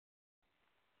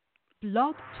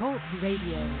Blog Talk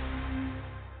Radio.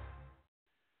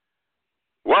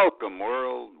 Welcome,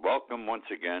 world. Welcome once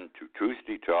again to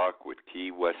Tuesday Talk with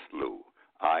Key West Lou.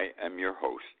 I am your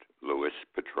host, Louis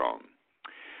Patron.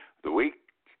 The week,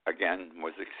 again,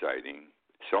 was exciting.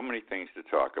 So many things to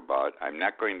talk about. I'm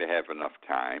not going to have enough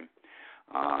time.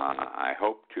 I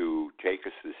hope to take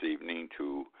us this evening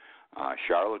to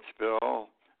Charlottesville,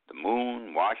 the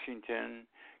Moon, Washington,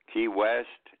 Key West,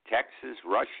 Texas,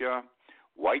 Russia,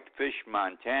 Whitefish,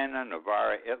 Montana,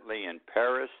 Navarre, Italy, and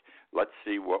Paris. Let's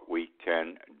see what we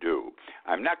can do.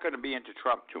 I'm not going to be into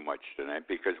Trump too much tonight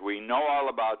because we know all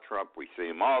about Trump. We see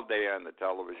him all day on the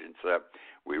television set.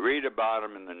 We read about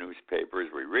him in the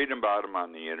newspapers. We read about him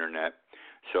on the Internet.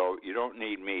 So you don't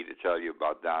need me to tell you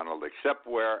about Donald, except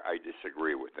where I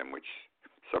disagree with him, which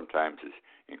sometimes is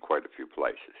in quite a few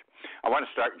places. I want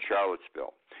to start in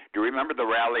Charlottesville. Do you remember the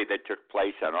rally that took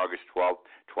place on August 12,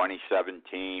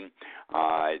 2017?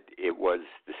 It was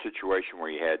the situation where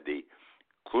you had the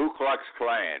Ku Klux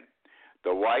Klan,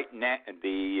 the white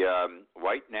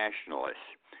nationalists,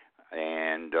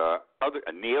 and other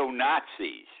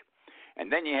neo-Nazis.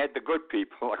 And then you had the good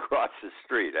people across the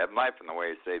street. I'm laughing the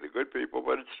way I say the good people,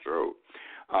 but it's true,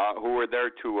 who were there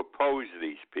to oppose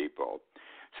these people.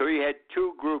 So you had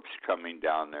two groups coming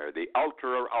down there, the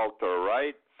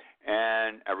ultra-right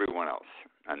and everyone else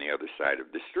on the other side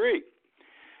of the street.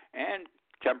 And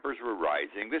tempers were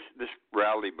rising. This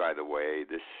rally, by the way,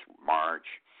 this march,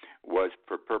 was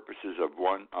for purposes of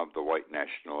one of the white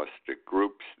nationalistic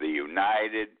groups, the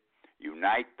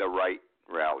Unite the Right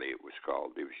rally, it was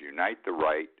called. It was Unite the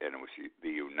Right, and it was the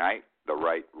Unite the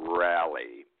Right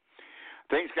rally.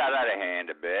 Things got out of hand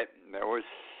a bit. There was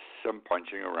some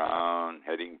punching around,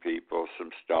 hitting people,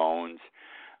 some stones,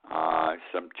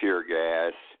 some tear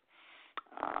gas,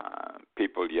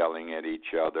 people yelling at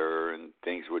each other, and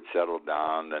things would settle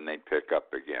down, then they'd pick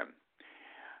up again.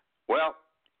 Well,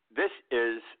 this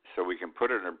is, so we can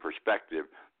put it in perspective,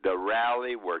 the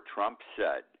rally where Trump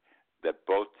said that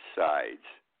both sides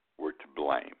were to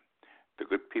blame. The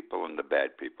good people and the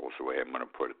bad people is the way I'm going to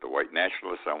put it. The white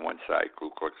nationalists on one side, Ku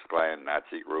Klux Klan,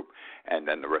 Nazi group, and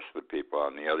then the rest of the people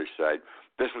on the other side.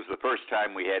 This was the first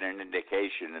time we had an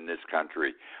indication in this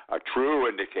country, a true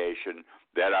indication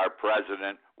that our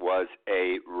president was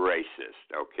a racist,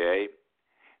 okay?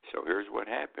 So here's what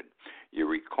happened. You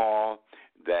recall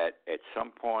that at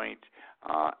some point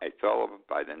a fellow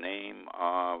by the name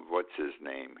of, what's his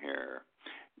name here?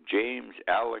 James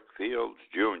Alex Fields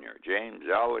Jr.,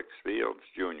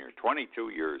 22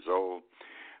 years old,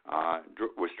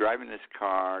 was driving his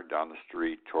car down the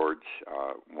street towards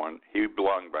he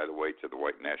belonged, by the way, to the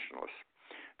white nationalists,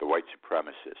 the white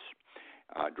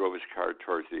supremacists, drove his car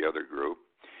towards the other group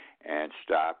and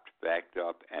stopped, backed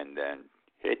up, and then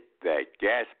hit that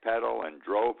gas pedal and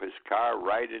drove his car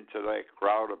right into that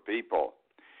crowd of people,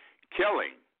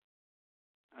 killing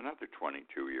another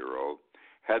 22-year-old,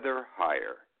 Heather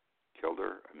Heyer. Killed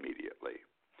her immediately.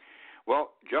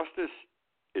 Well, justice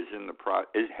is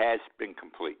it has been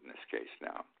complete in this case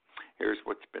now. Here's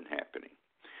what's been happening.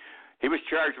 He was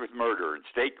charged with murder in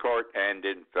state court and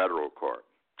in federal court.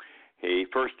 He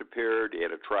first appeared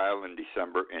at a trial in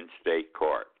December in state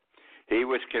court. He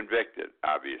was convicted,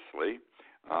 obviously,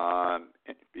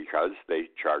 because they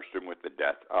charged him with the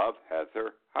death of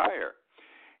Heather Heyer.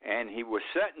 And he was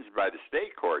sentenced by the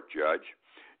state court judge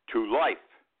to life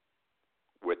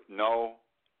with no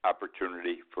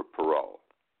opportunity for parole.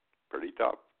 Pretty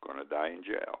tough, going to die in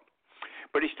jail.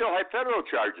 But he still had federal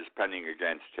charges pending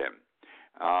against him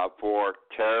for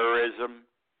terrorism,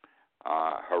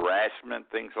 harassment,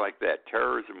 things like that.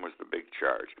 Terrorism was the big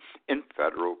charge in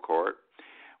federal court.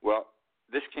 Well,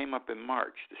 this came up in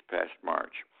March, this past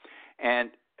March.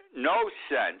 And no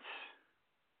sense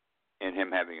in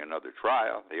him having another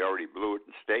trial. He already blew it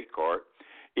in state court.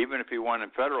 Even if he won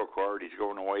in federal court, he's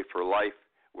going away for life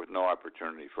with no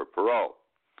opportunity for parole.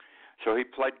 So he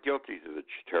pled guilty to the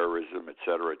terrorism,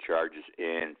 etc. charges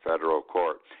in federal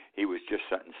court. He was just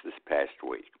sentenced this past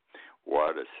week.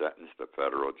 What a sentence the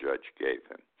federal judge gave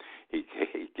him. He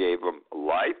gave him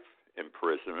life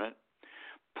imprisonment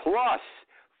plus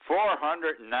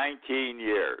 419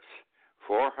 years.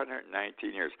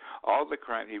 419 years. All the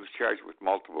crime, he was charged with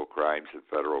multiple crimes in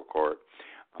federal court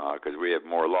because we have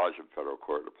more laws in federal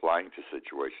court applying to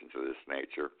situations of this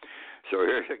nature. So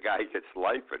here's a guy who gets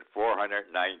life in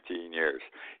 419 years.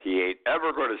 He ain't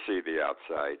ever going to see the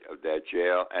outside of that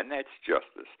jail, and that's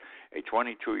justice. A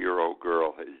 22-year-old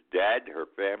girl is dead.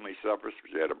 Her family suffers.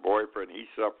 She had a boyfriend.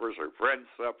 He suffers. Her friends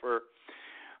suffer.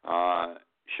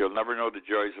 She'll never know the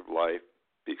joys of life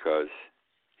because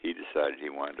he decided he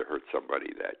wanted to hurt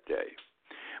somebody that day.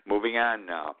 Moving on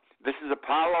now. This is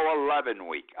Apollo 11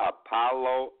 week.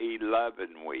 Apollo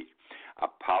 11 week.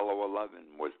 Apollo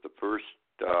 11 was the first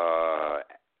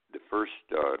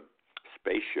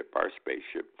spaceship, our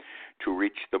spaceship, to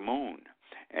reach the moon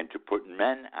and to put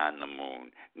men on the moon.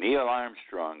 Neil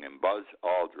Armstrong and Buzz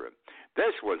Aldrin.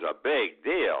 This was a big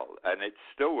deal, and it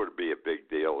still would be a big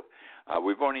deal.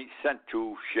 We've only sent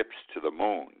 2 ships to the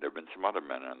moon. There have been some other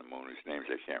men on the moon whose names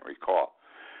I can't recall.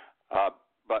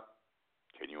 But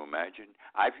can you imagine?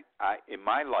 In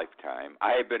my lifetime,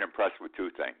 I have been impressed with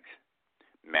 2 things.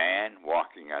 Man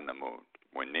walking on the moon.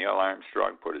 When Neil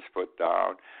Armstrong put his foot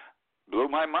down, blew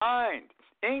my mind.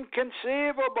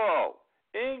 Inconceivable.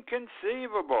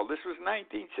 Inconceivable. This was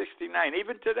 1969.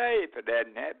 Even today, if it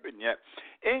hadn't happened yet,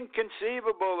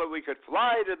 inconceivable that we could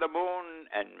fly to the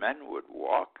moon and men would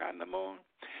walk on the moon.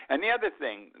 And the other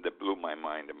thing that blew my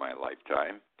mind in my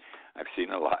lifetime, I've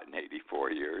seen a lot in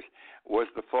 84 years, was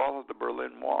the fall of the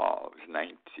Berlin Wall. It was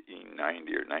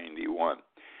 1990 or 91.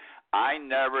 I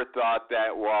never thought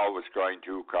that wall was going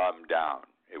to come down.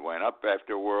 It went up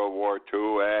after World War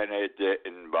II, and it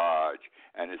didn't budge,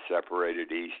 and it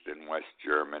separated East and West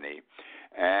Germany.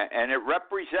 And it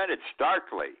represented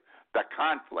starkly the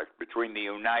conflict between the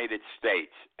United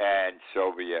States and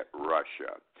Soviet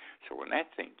Russia. So when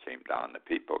that thing came down, the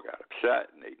people got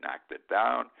upset, and they knocked it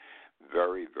down.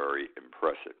 Very, very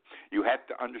impressive. You have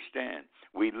to understand,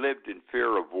 we lived in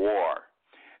fear of war.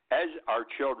 As our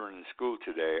children in school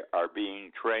today are being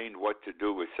trained what to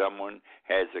do if someone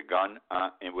has a gun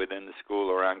within the school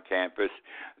or on campus,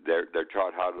 they're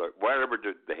taught how to, whatever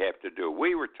they have to do.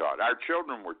 We were taught, our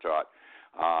children were taught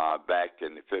back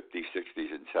in the 50s,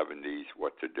 60s, and 70s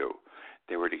what to do.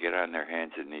 They were to get on their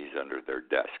hands and knees under their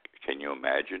desk. Can you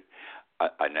imagine?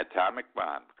 An atomic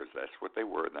bomb, because that's what they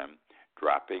were then,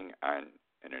 dropping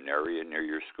in an area near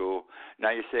your school.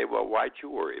 Now you say, well, why'd you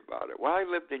worry about it? Well, I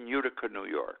lived in Utica, New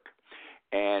York,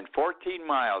 and 14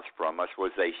 miles from us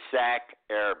was a SAC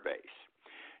air base.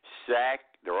 SAC,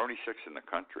 there are only 6 in the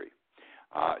country.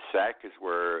 SAC is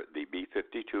where the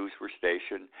B-52s were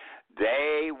stationed.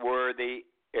 They were the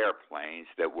airplanes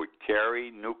that would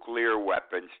carry nuclear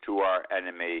weapons to our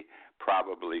enemy,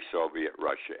 probably Soviet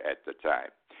Russia at the time.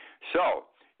 So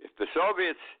if the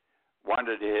Soviets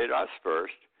wanted to hit us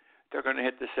first, they're going to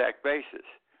hit the SAC bases.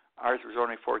 Ours was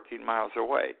only 14 miles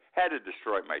away. Had to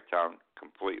destroy my town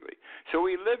completely. So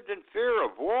we lived in fear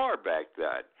of war back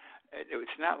then.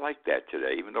 It's not like that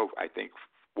today, even though I think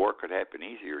war could happen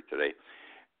easier today.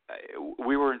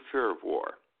 We were in fear of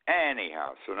war.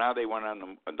 Anyhow, so now they went on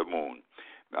the moon,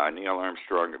 Neil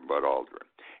Armstrong and Buzz Aldrin.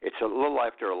 It's a little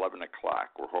after 11 o'clock.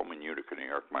 We're home in Utica, New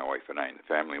York, my wife and I, in the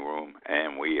family room,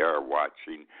 and we are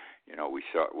watching. You know, we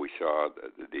saw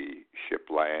the ship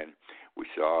land. We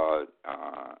saw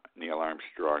Neil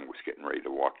Armstrong was getting ready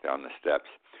to walk down the steps.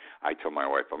 I told my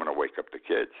wife, I'm going to wake up the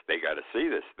kids. They got to see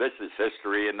this. This is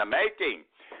history in the making.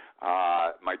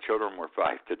 My children were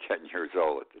 5 to 10 years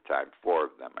old at the time, 4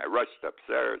 of them. I rushed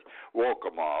upstairs, woke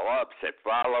them all up, said,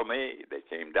 follow me. They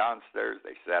came downstairs.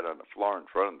 They sat on the floor in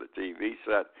front of the TV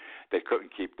set. They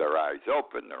couldn't keep their eyes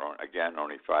open. They're, again,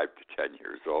 only 5 to 10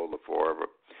 years old, the 4 of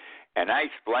them. And I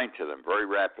explained to them very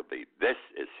rapidly, this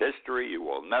is history. You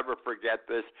will never forget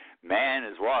this. Man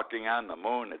is walking on the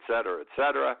moon, et cetera, et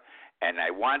cetera. And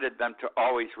I wanted them to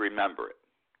always remember it.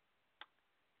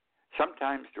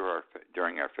 Sometimes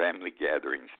during our family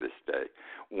gatherings this day,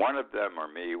 one of them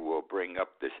or me will bring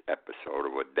up this episode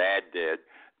of what Dad did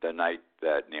the night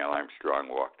that Neil Armstrong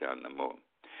walked on the moon.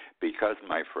 Because,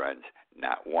 my friends,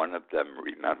 not one of them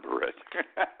remember it.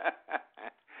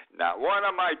 Not one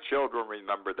of my children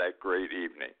remember that great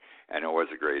evening. And it was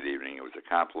a great evening. It was a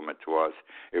compliment to us.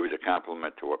 It was a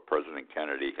compliment to what President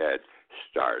Kennedy had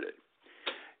started.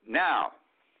 Now,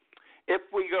 if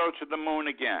we go to the moon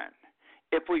again,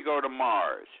 if we go to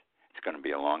Mars, it's going to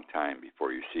be a long time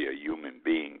before you see a human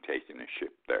being taking a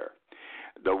ship there.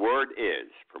 The word is,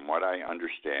 from what I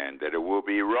understand, that it will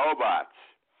be robots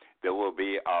that will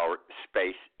be our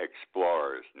space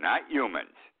explorers, not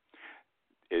humans.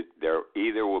 There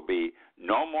either will be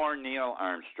no more Neil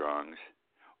Armstrongs,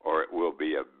 or it will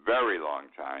be a very long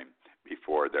time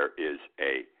before there is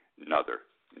another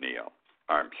Neil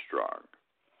Armstrong.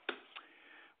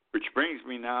 Which brings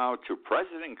me now to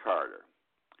President Carter.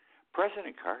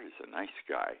 President Carter is a nice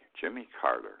guy, Jimmy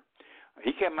Carter.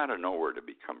 He came out of nowhere to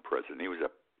become president. He was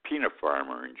a peanut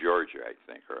farmer in Georgia, I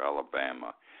think, or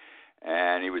Alabama.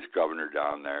 And he was governor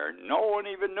down there. No one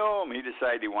even knew him. He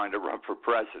decided he wanted to run for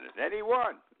president, and he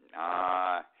won.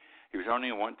 He was only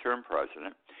a one-term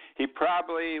president. He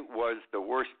probably was the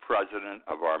worst president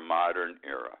of our modern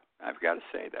era. I've got to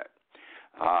say that.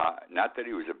 Not that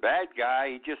he was a bad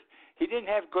guy. he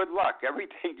didn't have good luck.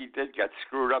 Everything he did got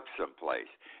screwed up someplace.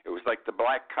 It was like the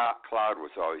black cloud was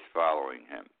always following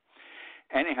him.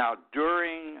 Anyhow,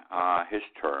 during his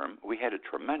term, we had a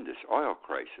tremendous oil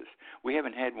crisis. We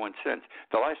haven't had one since.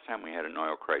 The last time we had an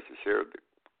oil crisis here, the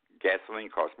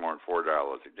gasoline cost more than $4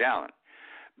 a gallon.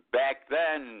 Back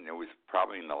then, it was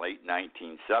probably in the late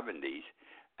 1970s,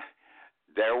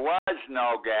 there was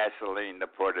no gasoline to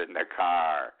put in the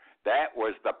car. That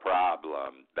was the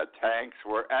problem. The tanks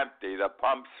were empty. The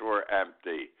pumps were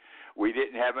empty. We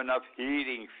didn't have enough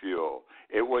heating fuel.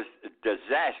 It was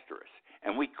disastrous,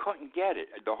 and we couldn't get it.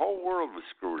 The whole world was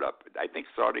screwed up. I think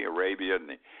Saudi Arabia and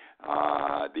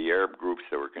the Arab groups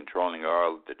that were controlling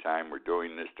oil at the time were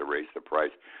doing this to raise the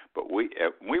price, but we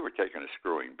were taking a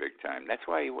screwing big time. That's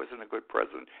why he wasn't a good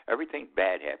president. Everything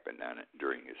bad happened on it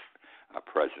during his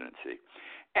presidency.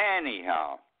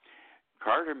 Anyhow,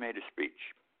 Carter made a speech,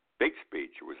 big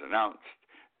speech. It was announced,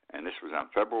 and this was on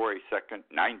February 2nd,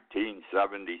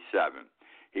 1977.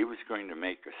 He was going to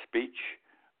make a speech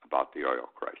about the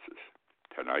oil crisis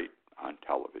tonight on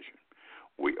television.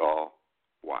 We all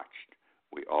watched.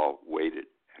 We all waited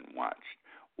and watched.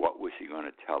 What was he going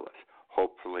to tell us?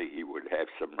 Hopefully he would have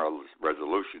some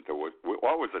resolution to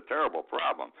what was a terrible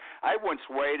problem. I once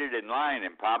waited in line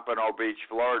in Pompano Beach,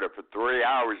 Florida for 3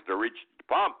 hours to reach the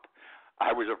pump.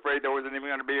 I was afraid there wasn't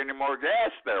even going to be any more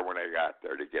gas there when I got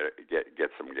there to get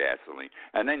some gasoline.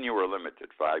 And then you were limited,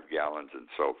 5 gallons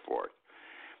and so forth.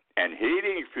 And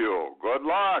heating fuel, good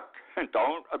luck.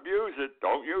 Don't abuse it.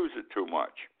 Don't use it too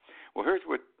much. Well, here's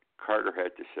what Carter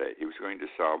had to say. He was going to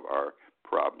solve our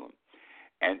problem.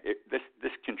 And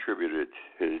this contributed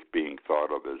to his being thought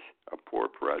of as a poor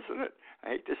president.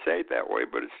 I hate to say it that way,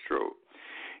 but it's true.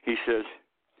 He says,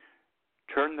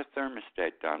 turn the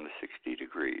thermostat down to 60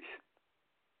 degrees,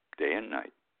 day and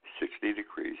night, 60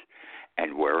 degrees,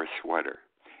 and wear a sweater.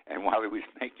 And while he was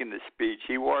making the speech,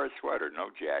 he wore a sweater, no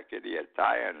jacket. He had a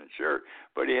tie on and shirt,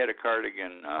 but he had a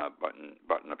cardigan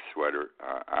button-up sweater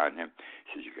on him.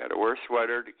 He says, you got to wear a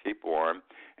sweater to keep warm,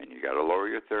 and you got to lower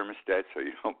your thermostat so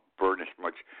you don't burn as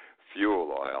much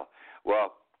fuel oil.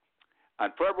 Well,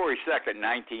 on February 2nd,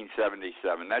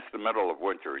 1977, that's the middle of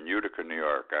winter in Utica, New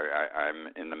York.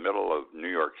 I'm in the middle of New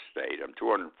York State. I'm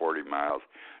 240 miles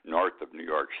north of New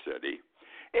York City.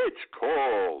 It's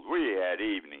cold. We had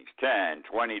evenings 10,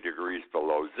 20 degrees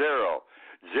below zero.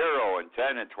 0 and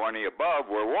 10 and 20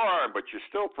 above were warm, but you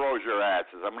still froze your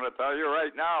asses. I'm going to tell you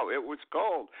right now, it was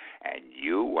cold. And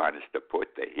you want us to put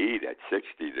the heat at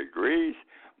 60 degrees?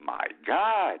 My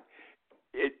God.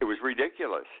 It was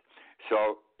ridiculous.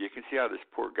 So you can see how this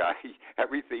poor guy,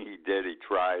 everything he did, he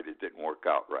tried. It didn't work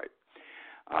out right.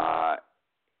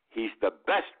 He's the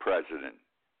best president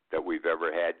that we've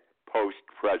ever had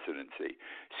post-presidency.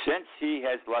 Since he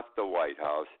has left the White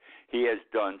House, he has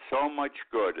done so much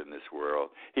good in this world.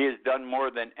 He has done more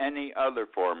than any other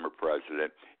former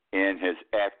president in his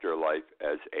afterlife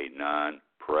as a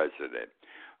non-president.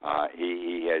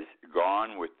 He has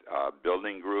gone with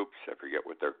building groups, I forget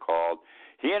what they're called.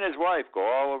 He and his wife go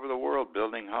all over the world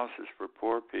building houses for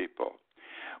poor people.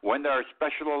 When there are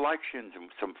special elections in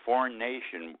some foreign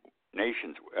nations,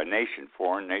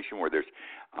 foreign nation where there's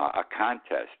a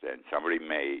contest and somebody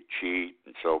may cheat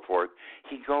and so forth,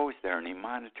 he goes there and he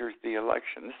monitors the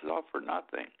election. This is all for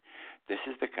nothing. This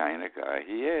is the kind of guy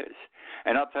he is.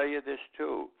 And I'll tell you this,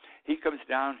 too. He comes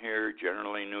down here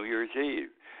generally New Year's Eve,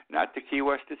 not to Key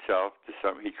West itself.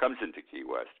 He comes into Key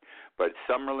West, but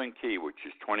Summerlin Key, which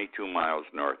is 22 miles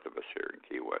north of us here in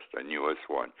Key West on US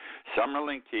 1.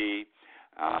 Summerlin Key,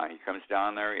 he comes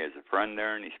down there, he has a friend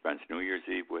there, and he spends New Year's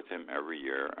Eve with him every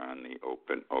year on the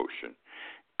open ocean.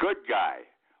 Good guy,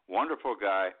 wonderful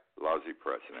guy, lousy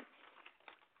president.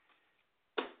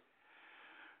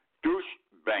 Douche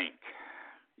Bank.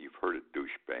 You've heard of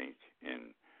Douche Bank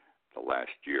in the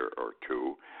last year or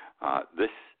two.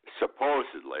 This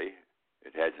supposedly,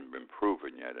 it hasn't been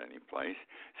proven yet anyplace,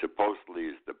 supposedly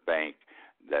is the bank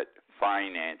that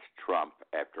financed Trump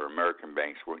after American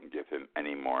banks wouldn't give him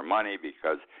any more money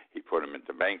because he put him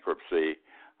into bankruptcy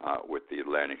with the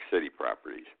Atlantic City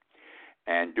properties.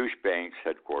 And Douche Bank's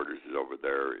headquarters is over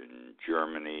there in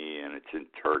Germany, and it's in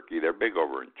Turkey. They're big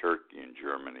over in Turkey and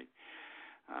Germany.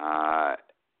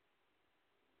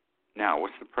 Now,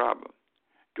 what's the problem?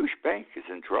 Douche Bank is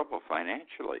in trouble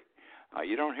financially.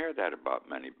 You don't hear that about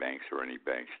many banks or any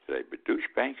banks today, but Douche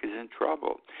Bank is in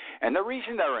trouble. And the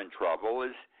reason they're in trouble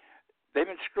is they've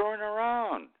been screwing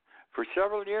around. For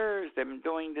several years, they've been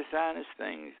doing dishonest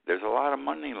things. There's a lot of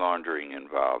money laundering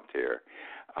involved here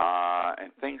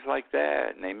and things like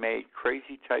that. And they made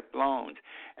crazy-type loans.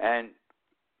 And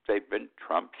they've been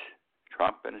Trump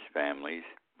and his family's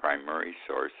primary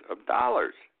source of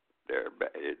dollars.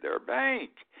 They're a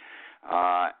bank.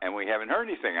 And we haven't heard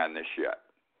anything on this yet.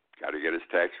 Got to get his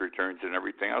tax returns and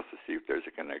everything else to see if there's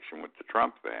a connection with the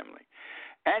Trump family.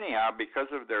 Anyhow,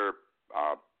 because of their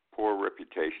poor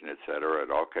reputation, et cetera,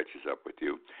 it all catches up with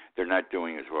you. They're not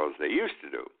doing as well as they used to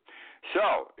do.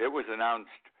 So it was announced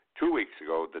 2 weeks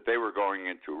ago that they were going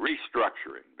into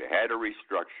restructuring. They had a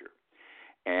restructure,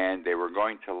 and they were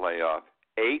going to lay off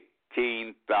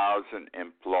 18,000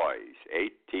 employees.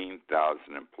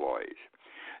 18,000 employees.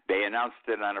 They announced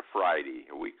it on a Friday,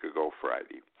 a week ago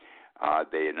Friday.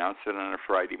 They announced it on a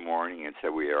Friday morning and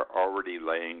said we are already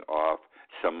laying off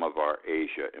some of our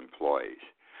Asia employees.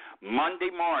 Monday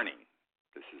morning,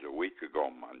 this is a week ago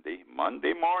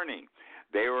Monday morning,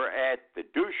 they were at the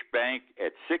Deutsche Bank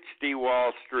at 60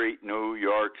 Wall Street, New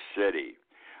York City.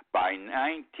 By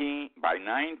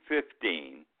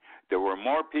 9:15, there were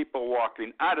more people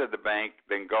walking out of the bank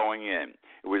than going in.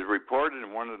 It was reported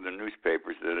in one of the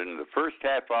newspapers that in the first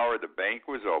half hour the bank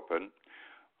was open,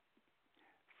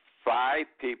 5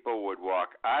 people would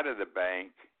walk out of the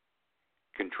bank,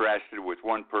 contrasted with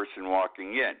 1 person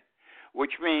walking in,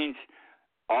 which means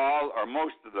all or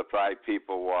most of the 5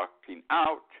 people walking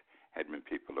out had been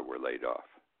people that were laid off.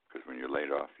 Because when you're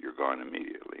laid off, you're gone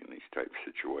immediately in these type of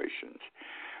situations.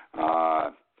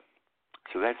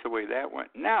 So that's the way that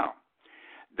went. Now,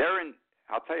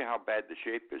 I'll tell you how bad the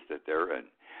shape is that they're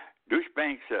in. Deutsche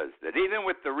Bank says that even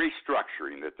with the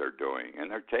restructuring that they're doing,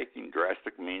 and they're taking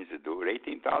drastic means to do it,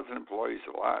 18,000 employees is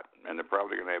a lot, and they're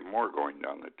probably going to have more going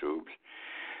down the tubes,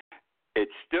 it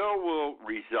still will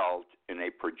result in a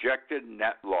projected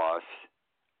net loss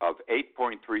of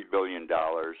 $8.3 billion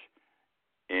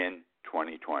in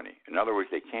 2020. In other words,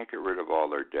 they can't get rid of all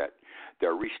their debt.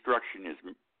 Their restructuring is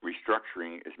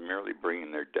merely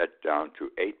bringing their debt down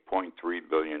to $8.3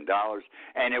 billion,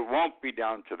 and it won't be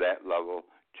down to that level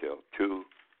till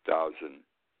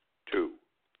 2002.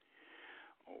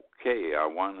 Okay, I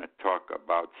want to talk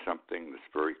about something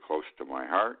that's very close to my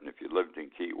heart, and if you lived in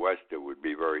Key West, it would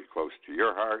be very close to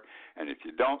your heart, and if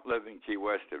you don't live in Key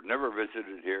West, have never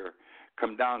visited here,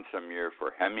 come down some year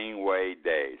for Hemingway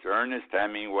Days, Ernest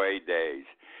Hemingway Days.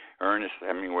 Ernest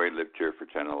Hemingway lived here for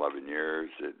 10, 11 years.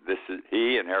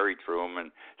 He and Harry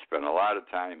Truman spent a lot of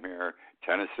time here.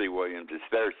 Tennessee Williams, it's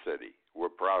their city. We're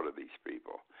proud of these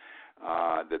people,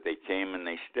 that they came and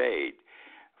they stayed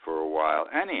for a while.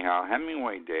 Anyhow,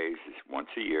 Hemingway Days is once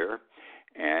a year,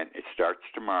 and it starts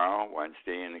tomorrow,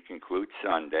 Wednesday, and it concludes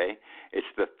Sunday. It's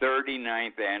the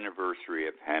 39th anniversary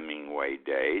of Hemingway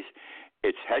Days.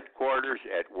 Its headquarters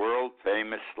at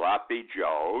world-famous Sloppy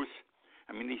Joe's.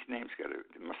 I mean, these names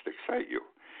must excite you.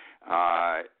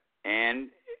 And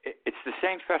it's the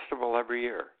same festival every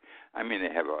year. I mean,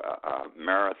 they have a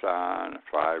marathon, a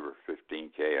 5 or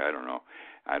 15K, I don't know.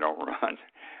 I don't run.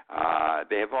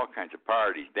 They have all kinds of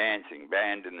parties, dancing,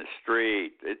 band in the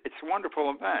street. It's a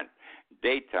wonderful event,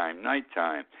 daytime,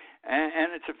 nighttime,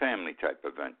 and it's a family-type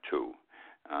event, too.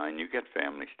 And you get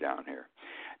families down here.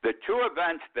 The 2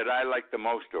 events that I like the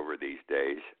most over these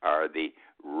days are the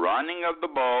Running of the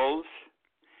Bulls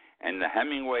and the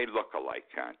Hemingway Look-alike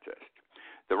Contest.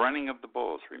 The Running of the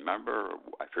Bulls, remember,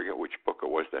 I forget which book it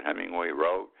was that Hemingway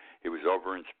wrote. He was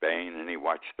over in Spain and he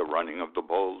watched the Running of the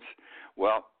Bulls.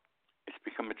 Well, it's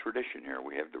become a tradition here.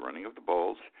 We have the Running of the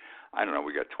Bulls. I don't know,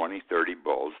 we got 20, 30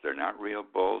 bulls. They're not real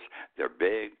bulls. They're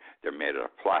big. They're made of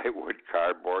plywood,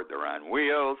 cardboard. They're on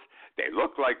wheels. They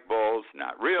look like bulls,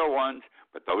 not real ones,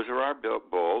 but those are our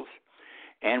bulls.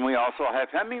 And we also have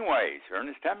Hemingways.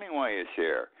 Ernest Hemingway is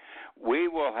here. We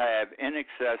will have in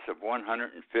excess of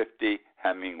 150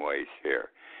 Hemingways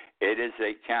here. It is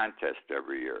a contest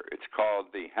every year. It's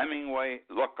called the Hemingway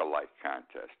Look-alike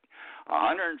Contest.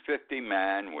 150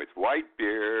 men with white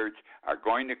beards are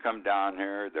going to come down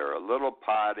here. They're a little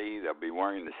potty. They'll be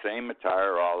wearing the same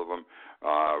attire, all of them,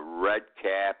 red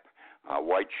cap,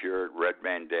 white shirt, red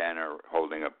bandana,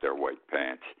 holding up their white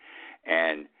pants.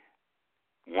 And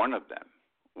one of them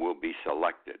will be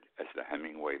selected as the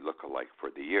Hemingway Look-alike for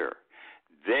the year.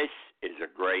 This is a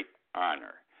great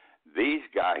honor. These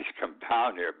guys come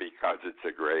down here because it's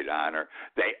a great honor.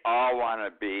 They all want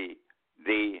to be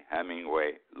the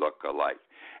Hemingway Look-alike.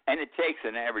 And it takes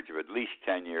an average of at least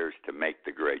 10 years to make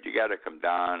the grade. You got to come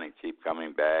down and keep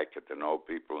coming back, get to know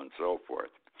people and so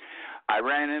forth. I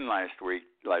ran in last week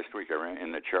I ran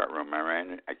in the chart room.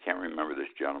 I can't remember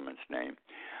this gentleman's name,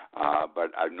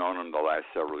 but I've known him the last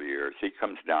several years. He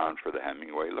comes down for the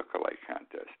Hemingway Look-alike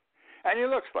Contest. And he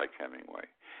looks like Hemingway.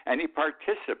 And he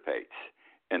participates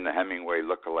in the Hemingway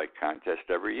Look-alike Contest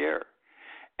every year.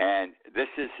 And this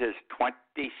is his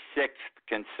 26th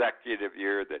consecutive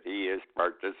year that he is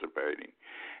participating.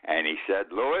 And he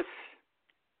said, Lewis,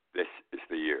 this is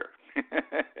the year.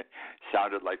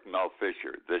 Sounded like Mel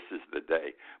Fisher. This is the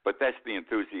day. But that's the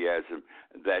enthusiasm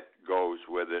that goes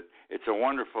with it. It's a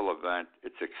wonderful event.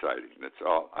 It's exciting. That's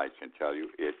all I can tell you.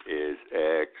 It is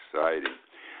exciting.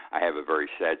 I have a very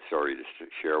sad story to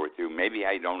share with you. Maybe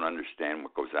I don't understand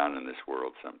what goes on in this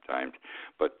world sometimes,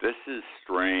 but this is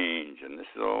strange, and this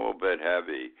is a little bit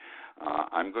heavy.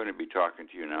 I'm going to be talking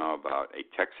to you now about a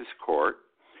Texas court,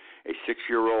 a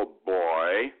 6-year-old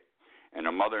boy, and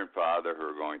a mother and father who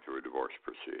are going through a divorce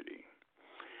proceeding.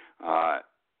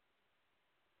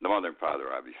 The mother and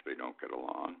father obviously don't get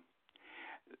along.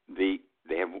 They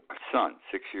have a son,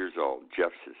 6 years old.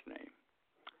 Jeff's his name.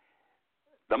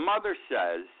 The mother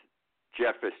says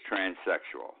Jeff is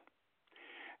transsexual.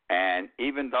 And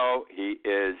even though he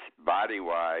is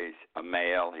body-wise a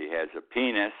male, he has a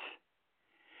penis,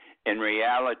 in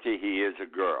reality he is a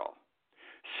girl.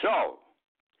 So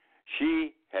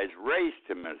she has raised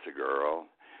him as a girl.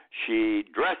 She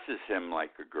dresses him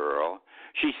like a girl.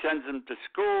 She sends him to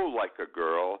school like a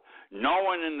girl. No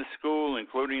one in the school,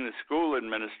 including the school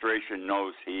administration,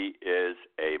 knows he is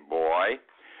a boy.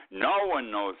 No one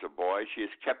knows a boy. She has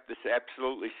kept this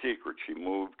absolutely secret. She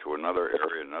moved to another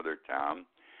area, another town.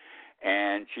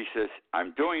 And she says,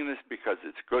 I'm doing this because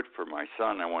it's good for my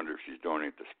son. I wonder if she's doing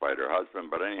it to spite her husband.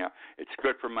 But anyhow, it's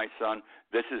good for my son.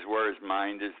 This is where his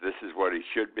mind is. This is what he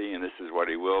should be, and this is what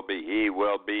he will be. He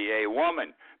will be a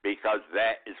woman because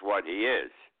that is what he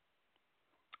is.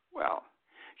 Well,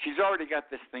 she's already got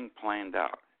this thing planned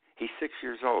out. He's 6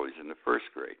 years old. He's in the first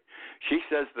grade. She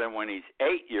says that when he's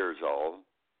 8 years old,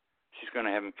 she's going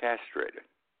to have him castrated.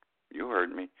 You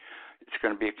heard me. It's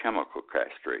going to be a chemical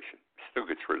castration. Still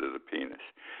gets rid of the penis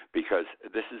because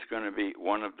this is going to be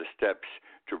one of the steps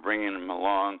to bringing him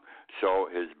along so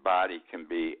his body can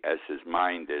be as his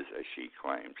mind is, as she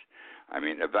claims. I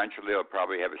mean, eventually he'll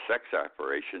probably have a sex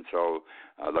operation, so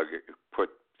they'll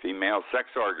put female sex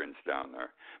organs down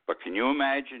there. But can you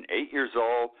imagine, 8 years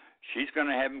old, she's going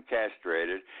to have him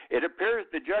castrated. It appears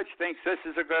the judge thinks this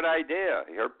is a good idea.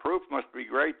 Her proof must be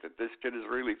great that this kid is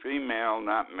really female,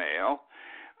 not male.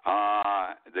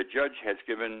 The judge has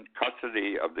given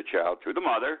custody of the child to the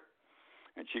mother,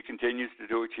 and she continues to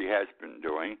do what she has been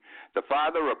doing. The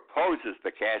father opposes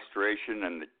the castration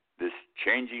and this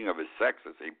changing of his sex,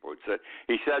 as he puts it.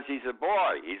 He says he's a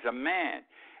boy, he's a man,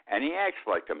 and he acts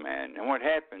like a man. And what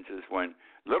happens is when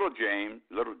little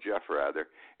Jeff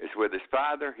is with his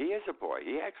father, he is a boy.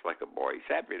 He acts like a boy. He's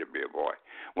happy to be a boy.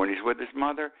 When he's with his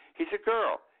mother, he's a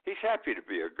girl. He's happy to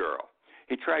be a girl.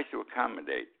 He tries to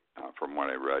accommodate, from what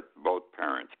I read, both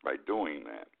parents by doing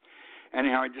that.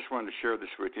 Anyhow, I just wanted to share this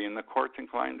with you, and the court's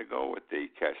inclined to go with the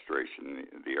castration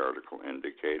the article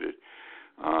indicated.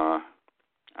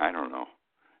 I don't know.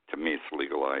 To me, it's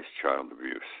legalized child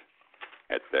abuse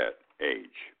at that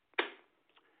age.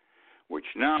 Which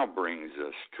now brings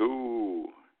us to,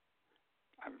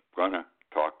 I'm going to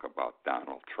talk about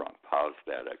Donald Trump. How's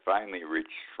that? I finally reached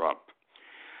Trump.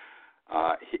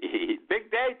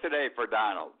 Big day today for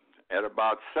Donald. At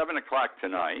about 7 o'clock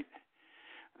tonight,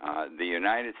 the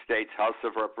United States House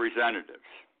of Representatives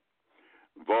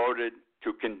voted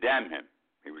to condemn him.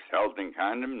 He was held in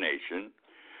condemnation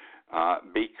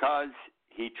because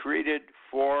he treated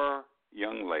 4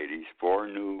 young ladies, 4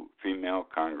 new female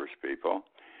congresspeople,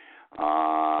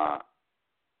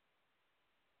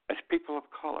 as people of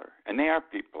color. And they are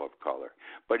people of color.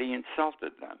 But he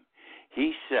insulted them.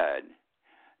 He said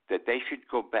that they should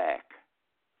go back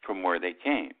from where they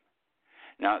came.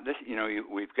 Now, this,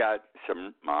 we've got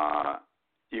some,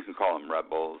 you can call them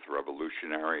rebels,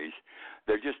 revolutionaries.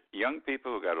 They're just young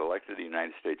people who got elected to the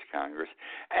United States Congress,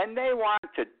 and they want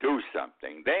to do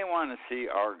something. They want to see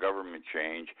our government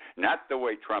change, not the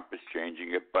way Trump is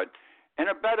changing it, but in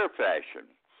a better fashion.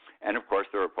 And, of course,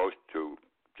 they're opposed to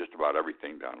just about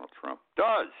everything Donald Trump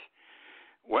does.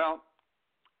 Well,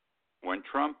 when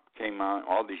Trump came on,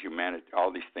 all these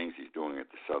things he's doing at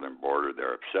the southern border,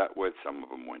 they're upset with. Some of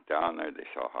them went down there. They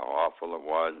saw how awful it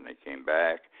was, and they came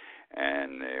back,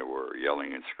 and they were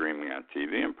yelling and screaming on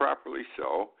TV, and properly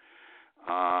so.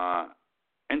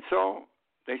 And so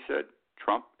they said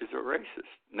Trump is a racist.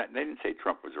 They didn't say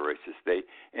Trump was a racist. They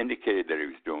indicated that he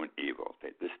was doing evil.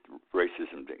 This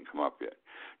racism didn't come up yet.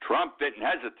 Trump didn't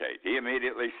hesitate. He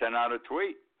immediately sent out a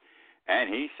tweet, and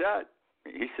he said,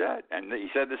 and he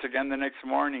said this again the next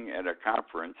morning at a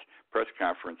press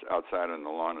conference outside on the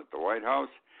lawn at the White House,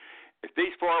 if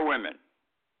these 4 women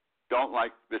don't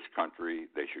like this country,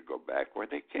 they should go back where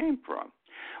they came from.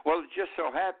 Well, it just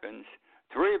so happens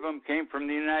 3 of them came from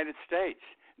the United States.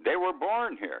 They were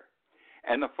born here.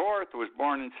 And the 4th was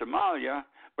born in Somalia,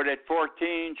 but at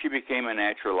 14 she became a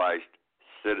naturalized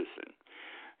citizen.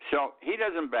 So he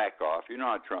doesn't back off. You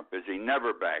know how Trump is. He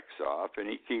never backs off, and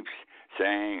he keeps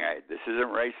saying, hey, this isn't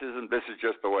racism. This is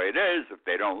just the way it is. If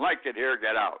they don't like it here,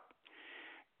 get out.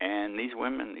 And these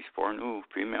women, these 4 new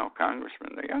female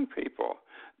congressmen, they're young people,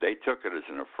 they took it as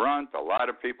an affront. A lot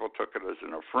of people took it as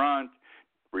an affront,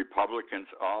 Republicans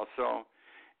also.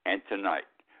 And tonight,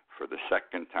 for the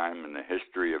second time in the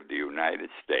history of the United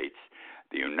States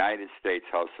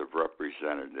House of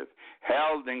Representatives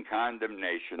held in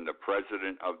condemnation the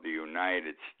President of the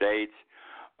United States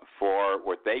for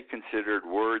what they considered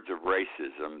words of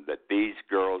racism, that these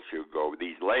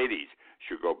ladies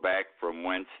should go back from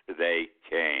whence they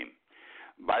came.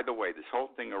 By the way, this whole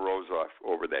thing arose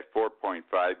over that $4.5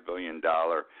 billion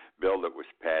bill that was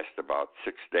passed about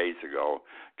 6 days ago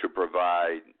to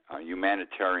provide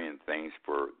humanitarian things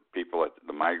for people,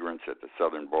 the migrants at the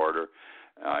southern border.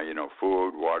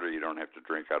 Food, water, you don't have to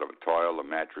drink out of a toilet, a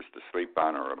mattress to sleep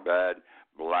on or a bed,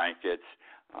 blankets,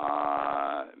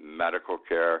 medical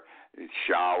care,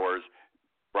 showers,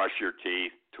 brush your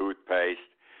teeth, toothpaste,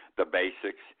 the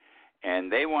basics.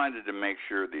 And they wanted to make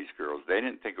sure these girls, they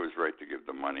didn't think it was right to give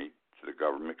the money to the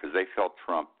government because they felt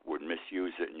Trump would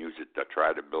misuse it and use it to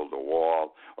try to build a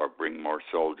wall or bring more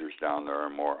soldiers down there or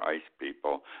more ICE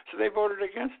people. So they voted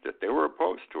against it. They were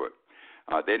opposed to it.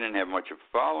 They didn't have much of a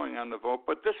following on the vote,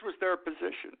 but this was their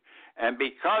position. And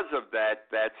because of that,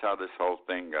 that's how this whole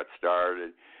thing got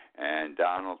started. And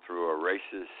Donald threw a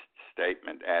racist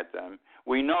statement at them.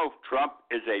 We know Trump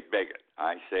is a bigot.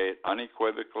 I say it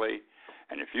unequivocally.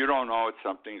 And if you don't know it,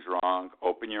 something's wrong.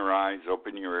 Open your eyes,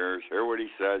 open your ears, hear what he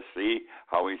says, see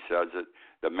how he says it.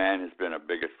 The man has been a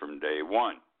bigot from day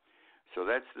one. So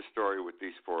that's the story with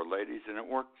these 4 ladies, and it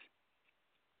works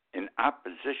in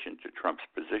opposition to Trump's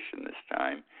position this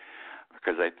time,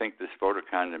 because I think this vote of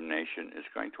condemnation is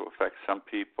going to affect some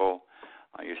people.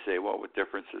 You say, well, what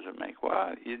difference does it make?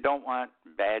 Well, you don't want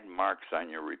bad marks on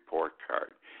your report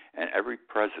card. And every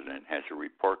president has a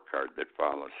report card that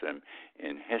follows him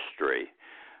in history.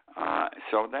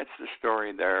 So that's the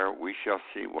story there. We shall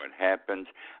see what happens.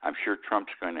 I'm sure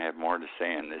Trump's going to have more to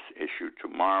say on this issue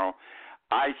tomorrow.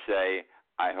 I say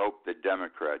I hope the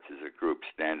Democrats as a group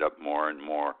stand up more and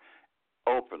more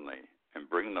openly and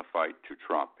bring the fight to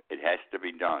Trump. It has to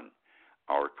be done.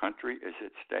 Our country is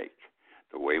at stake.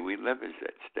 The way we live is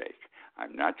at stake.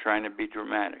 I'm not trying to be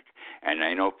dramatic. And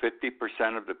I know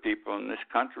 50% of the people in this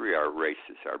country are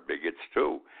racist, are bigots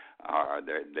too.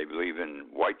 They believe in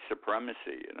white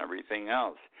supremacy and everything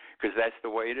else, because that's the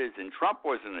way it is. And Trump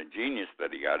wasn't a genius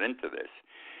that he got into this.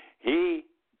 He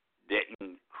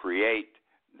didn't create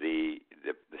the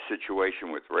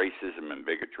situation with racism and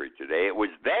bigotry today. It was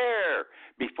there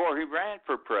before he ran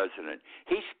for president.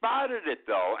 He spotted it,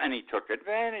 though, and he took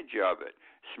advantage of it.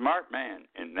 Smart man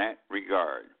in that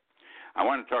regard. I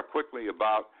want to talk quickly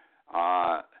about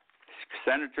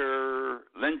Senator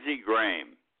Lindsey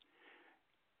Graham.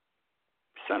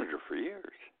 Senator for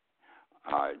years.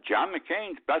 John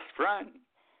McCain's best friend.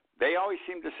 They always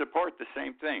seem to support the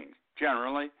same things,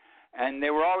 generally, and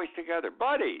they were always together.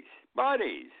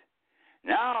 Buddies.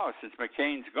 Now, since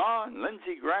McCain's gone,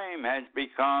 Lindsey Graham has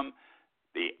become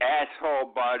the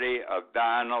asshole buddy of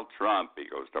Donald Trump. He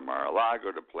goes to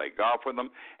Mar-a-Lago to play golf with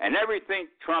him, and everything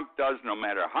Trump does, no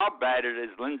matter how bad it is,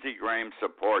 Lindsey Graham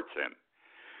supports him.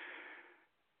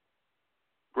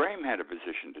 Graham had a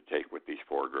position to take with these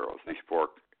 4 girls, these 4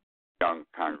 young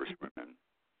congresswomen.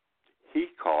 He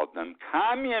called them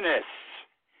communists.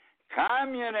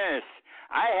 Communists.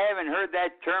 I haven't heard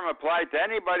that term applied to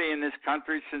anybody in this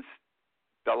country since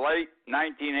the late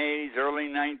 1980s,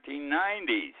 early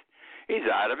 1990s. He's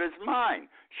out of his mind.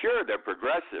 Sure, they're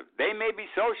progressive. They may be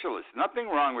socialists. Nothing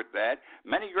wrong with that.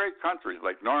 Many great countries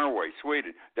like Norway,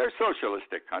 Sweden, they're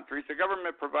socialistic countries. The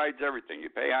government provides everything.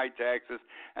 You pay high taxes,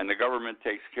 and the government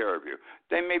takes care of you.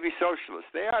 They may be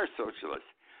socialists. They are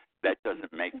socialists. That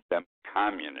doesn't make them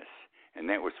communists. And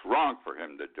that was wrong for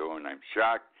him to do, and I'm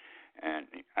shocked. And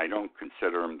I don't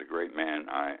consider him the great man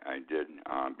I did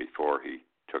before he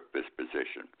took this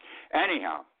position.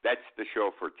 Anyhow, that's the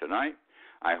show for tonight.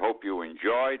 I hope you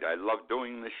enjoyed. I love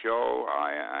doing the show.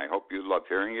 I hope you love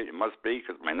hearing it. It must be,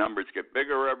 because my numbers get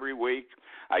bigger every week.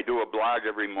 I do a blog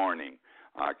every morning,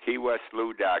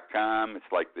 KeyWestLou.com.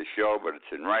 It's like the show, but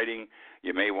it's in writing.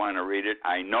 You may want to read it.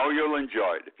 I know you'll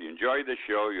enjoy it. If you enjoy the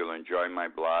show, you'll enjoy my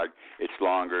blog. It's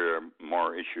longer,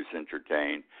 more issues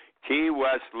entertained.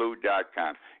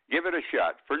 KeyWestLou.com. Give it a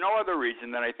shot for no other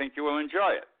reason than I think you will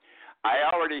enjoy it. I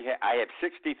have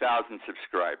 60,000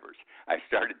 subscribers. I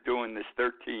started doing this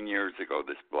 13 years ago,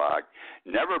 this blog.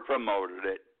 Never promoted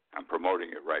it. I'm promoting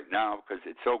it right now because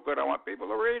it's so good I want people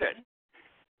to read it.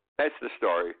 That's the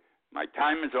story. My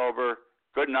time is over.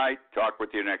 Good night. Talk with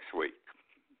you next week.